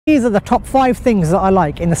These are the top 5 things that I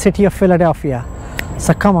like in the city of Philadelphia.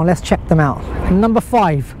 So come on, let's check them out. Number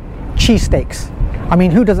 5, cheesesteaks. I mean,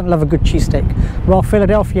 who doesn't love a good cheesesteak? Well,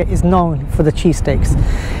 Philadelphia is known for the cheesesteaks.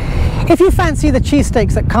 If you fancy the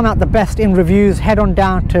cheesesteaks that come out the best in reviews, head on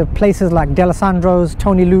down to places like D'Alessandro's,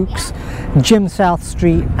 Tony Luke's, Jim South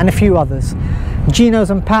Street, and a few others. Gino's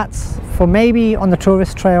and Pat's for maybe on the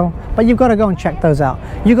tourist trail, but you've got to go and check those out.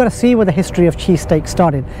 You've got to see where the history of cheesesteaks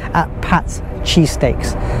started, at Pat's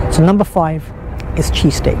Cheesesteaks. So number 5 is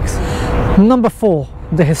cheesesteaks. Number 4,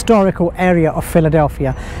 the historical area of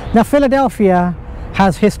Philadelphia. Now, Philadelphia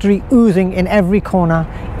has history oozing in every corner,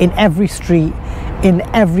 in every street, in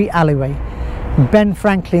every alleyway. Ben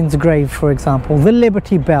Franklin's grave, for example, the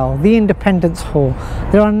Liberty Bell, the Independence Hall.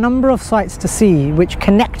 There are a number of sites to see which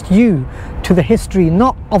connect you to the history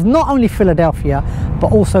not only Philadelphia,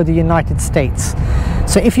 but also the United States.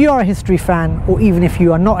 So if you are a history fan, or even if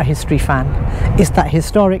you are not a history fan, it's that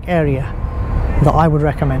historic area that I would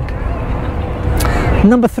recommend.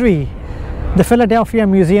 Number 3, the Philadelphia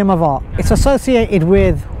Museum of Art. It's associated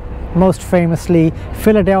with, most famously,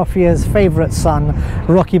 Philadelphia's favorite son,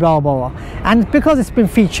 Rocky Balboa. And because it's been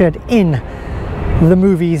featured in the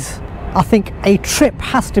movies, I think a trip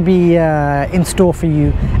has to be in store for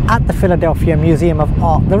you at the Philadelphia Museum of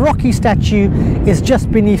Art. The Rocky statue is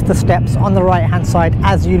just beneath the steps on the right hand side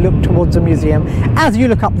as you look towards the museum, as you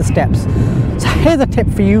look up the steps. So here's a tip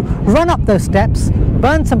for you: run up those steps,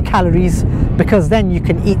 burn some calories, because then you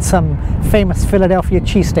can eat some famous Philadelphia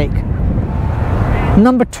cheesesteak.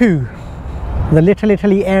 Number 2, the Little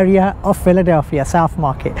Italy area of Philadelphia, South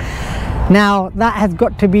Market. Now, that has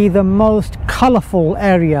got to be the most colourful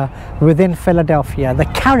area within Philadelphia. The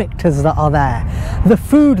characters that are there, the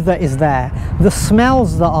food that is there, the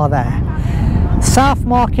smells that are there. South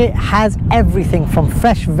Market has everything from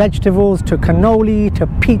fresh vegetables to cannoli to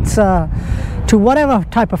pizza to whatever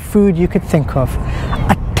type of food you could think of.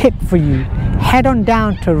 A tip for you: head on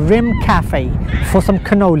down to Rim Cafe for some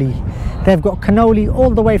cannoli. They've got cannoli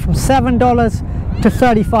all the way from $7 to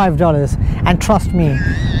 $35, and trust me,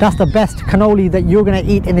 that's the best cannoli that you're going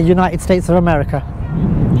to eat in the United States of America.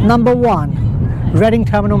 Number 1, Reading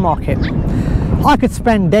Terminal Market. I could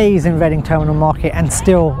spend days in Reading Terminal Market and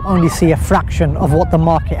still only see a fraction of what the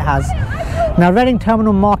market has. Now, Reading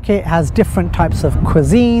Terminal Market has different types of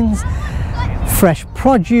cuisines, fresh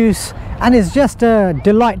produce, and it's just a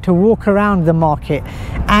delight to walk around the market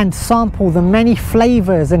and sample the many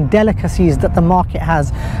flavors and delicacies that the market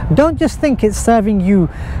has. Don't just think it's serving you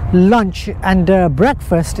lunch and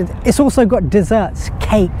breakfast. It's also got desserts,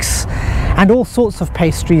 cakes, and all sorts of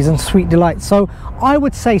pastries and sweet delights. So I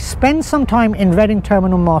would say spend some time in Reading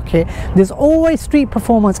Terminal Market. There's always street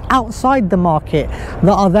performers outside the market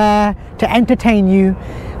that are there to entertain you.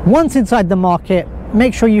 Once inside the market,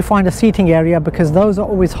 make sure you find a seating area, because those are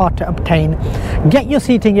always hard to obtain. Get your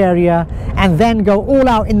seating area and then go all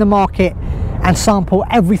out in the market and sample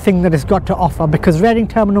everything that it's got to offer, because Reading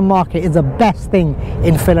Terminal Market is the best thing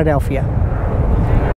in Philadelphia.